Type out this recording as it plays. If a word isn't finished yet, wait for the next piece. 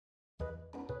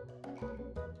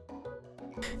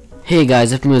Hey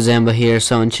guys, Epicmozamba here.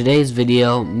 So in today's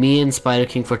video, me and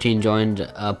SpiderKing14 joined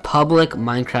a public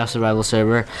Minecraft survival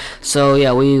server. So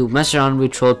yeah, we messed around, we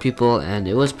trolled people, and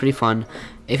it was pretty fun.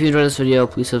 If you enjoyed this video,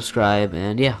 please subscribe,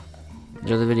 and yeah,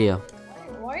 enjoy the video.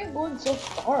 Why are you going so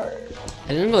far? I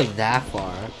didn't go that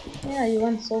far. Yeah, you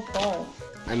went so far.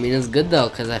 I mean, it's good though,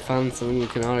 because I found something we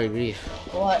can all agree.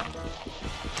 What?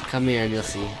 Come here and you'll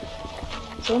see.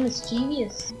 So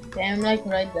mischievous. Okay, I'm like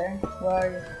right there. Where are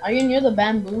you? Are you near the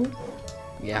bamboo?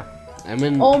 Yeah, I'm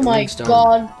in. Oh my stone.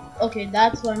 god. Okay,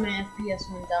 that's why my FPS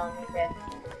went down. Okay.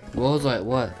 What was like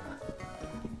what?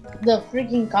 The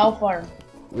freaking cow farm.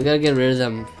 We gotta get rid of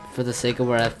them for the sake of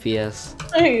our FPS.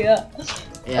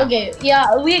 Yeah. Okay,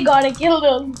 yeah, we gotta kill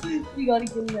them. We gotta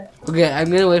kill them. Okay,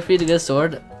 I'm gonna wait for you to get a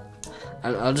sword.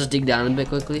 I'll just dig down a bit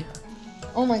quickly.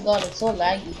 Oh my god, it's so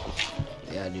laggy.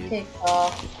 Yeah, dude. Okay,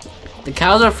 the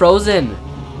cows are frozen.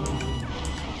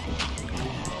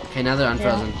 Okay, now they're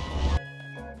unfrozen. Yeah.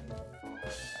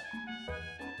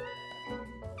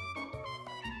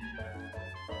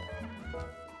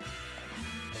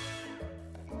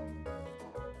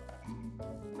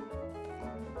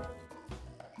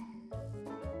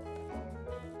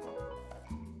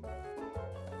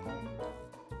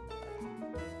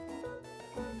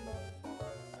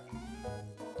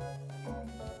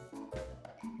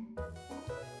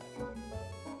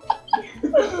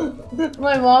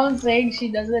 My mom's saying she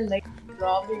doesn't like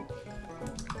robbing.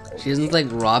 She doesn't like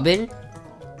robbing?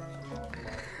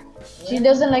 She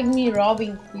doesn't like me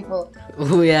robbing people.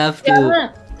 We have to.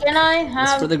 Yeah, can I have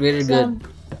it's for the greater some good.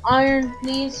 iron,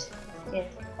 please? Okay.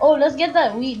 Oh, let's get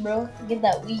that wheat, bro. Get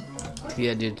that wheat.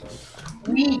 Yeah, dude.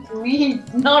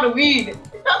 Wheat, not weed.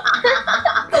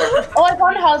 Oh, I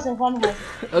found a house.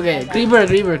 Okay, creeper.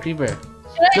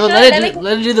 No, let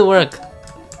it do the work.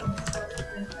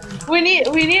 We need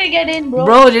to get in, bro.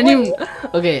 Bro, didn't even.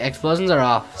 Okay, explosions are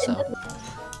off. So.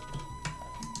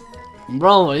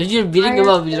 Bro, if you're beating him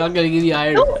up, he's not gonna give you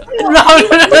iron. No,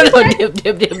 dip.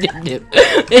 Dip.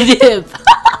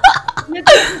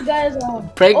 This guy is wrong.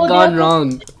 Prank gone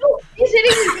wrong. No, he's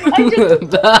hitting me.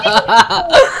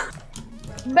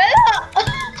 Bella!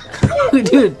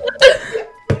 Dude.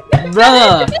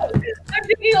 Bruh. I'm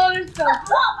taking all this stuff.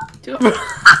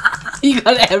 You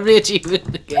got every achievement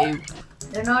in the game.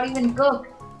 They're not even cooked.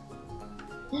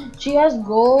 She has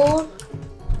gold.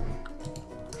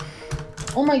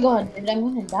 Oh my god, I'm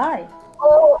gonna die.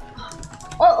 Oh.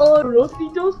 Roasty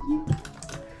toasty.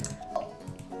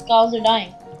 Cows are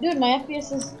dying. Dude, my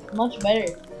FPS is much better.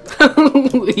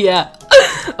 Yeah.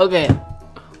 Okay.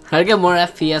 How to get more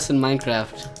FPS in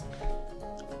Minecraft?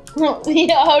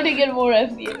 Yeah, how to get more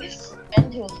FPS?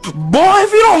 Boy,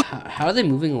 if you don't. How are they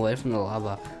moving away from the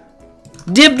lava?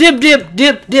 Dip. Leave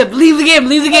the game.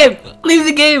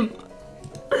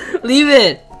 Leave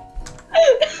it.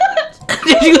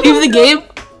 Did you leave the game?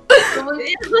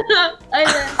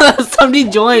 Somebody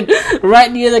joined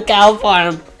right near the cow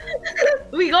farm.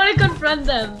 We gotta confront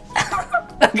them.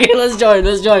 Okay, let's join.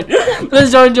 Join.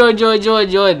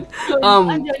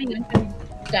 I'm joining.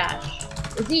 Dash.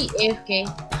 Is he AFK?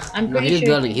 I'm pretty sure.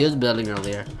 Building. He was building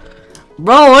earlier.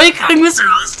 Bro, why are you cutting Mr.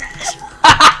 Mustache?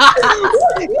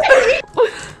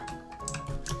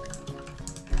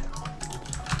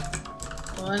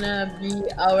 Wanna be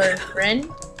our friend?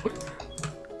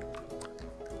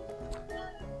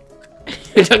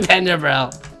 You took the ender, bro.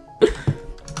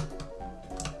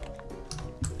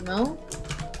 No?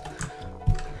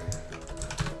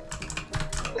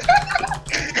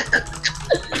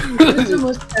 This is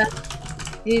almost sad.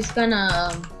 He's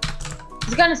kinda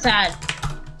sad.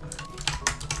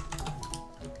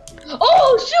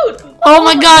 Oh shoot! Oh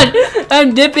my god!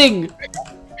 I'm dipping!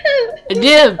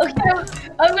 Dip! Okay,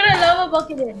 I'm gonna lava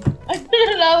bucket in.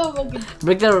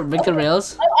 Break the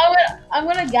rails? I'm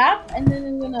gonna gap and then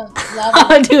I'm gonna lava.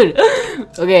 Oh, dude!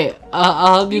 Okay,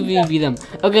 I'll help you beat them.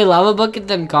 Okay, lava bucket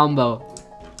then combo.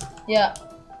 Yeah.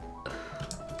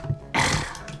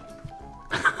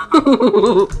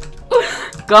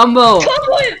 Combo! Come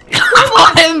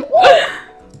on!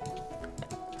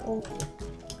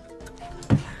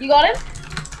 You got him?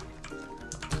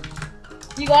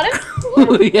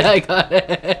 Yeah, I got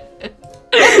it.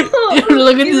 Dude,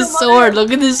 look at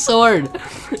this sword.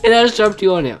 It has sharp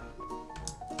 2 on it.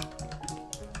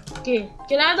 Okay,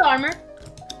 can I have the armor?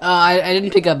 I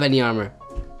didn't pick up any armor.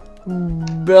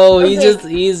 Bro, okay.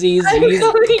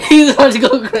 he's about to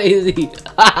go crazy.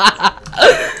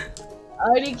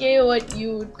 RDK, what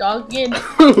you talking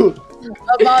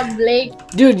about, Blake?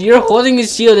 Dude, you're holding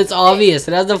his shield. It's obvious.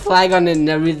 It has the flag on it and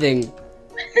everything.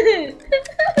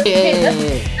 Okay,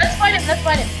 let's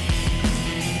find him.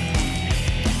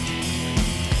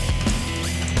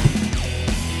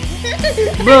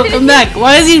 Bro, come back.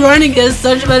 Why is he running? There's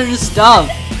such better stuff.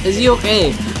 Is he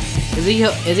okay? Is he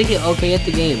okay at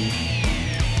the game?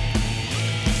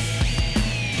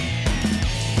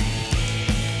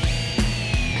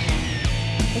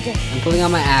 Okay. I'm pulling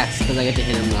out my axe because I get to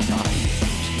hit him less often.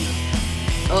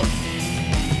 Oh.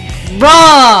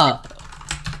 Bruh!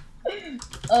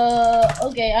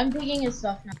 Okay, I'm picking his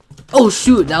stuff now. Oh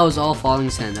shoot, that was all falling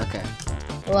sand. Okay.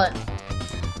 What?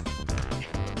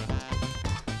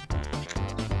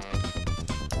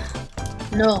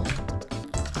 No.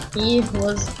 He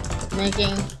was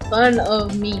making fun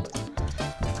of me.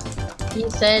 He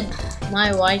said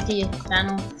my YT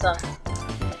channel sucks.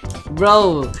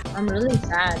 Bro. I'm really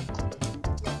sad.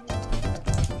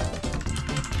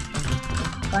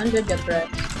 Kinda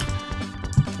depressed.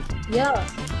 Yeah.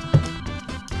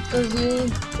 Cause you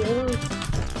killed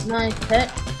my pet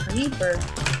creeper.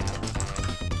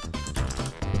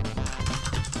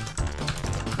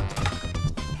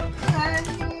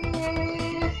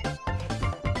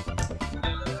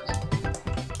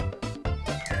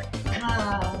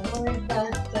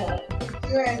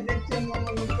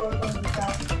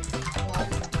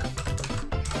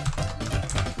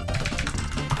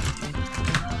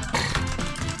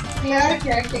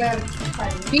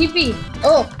 PP.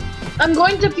 Oh, I'm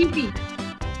going to PP.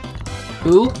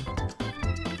 Who?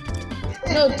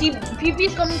 No,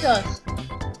 PP's coming to us.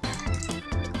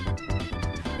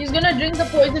 He's gonna drink the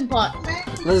poison pot.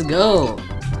 Let's go.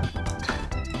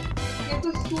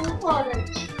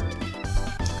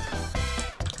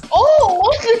 Oh,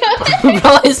 what's that?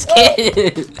 Bro, I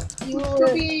scared.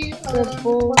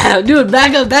 Dude,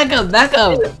 back up, back up, back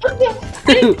up.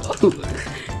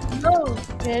 No,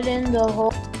 get in the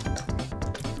hole.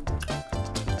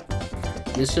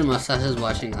 Mr. Mustache is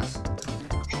watching us.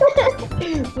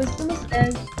 Mr.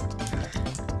 Mustache.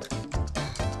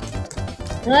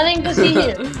 Nothing to see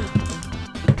here.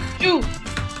 Shoot.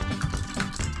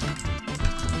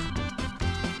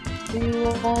 Do you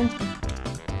want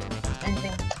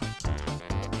anything?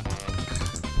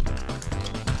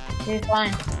 Okay,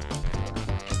 fine.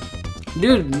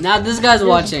 Dude, now this guy's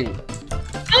watching.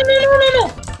 No, no, no, no,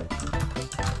 no.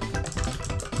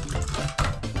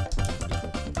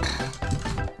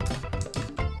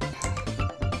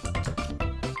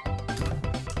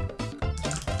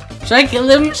 Should I kill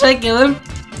him? Should I kill him?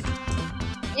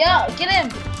 Yeah, get him.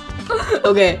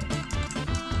 Okay.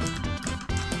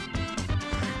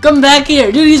 Come back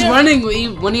here. Dude, he's running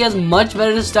when he has much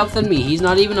better stuff than me. He's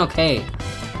not even okay.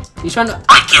 He's trying to...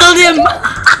 I killed him!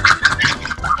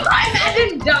 I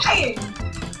imagine dying.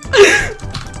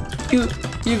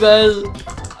 You guys...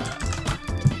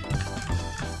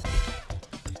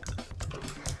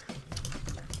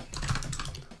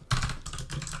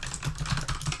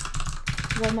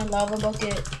 Got my lava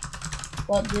bucket.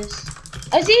 Got this.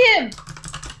 I see him!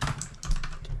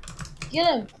 Get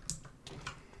him!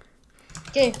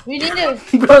 Okay, we need him.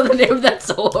 Bro, the name of that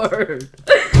sword.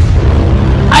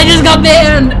 I just got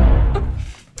banned!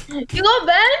 You got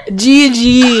banned?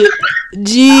 GG.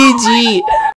 GG.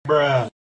 Bruh.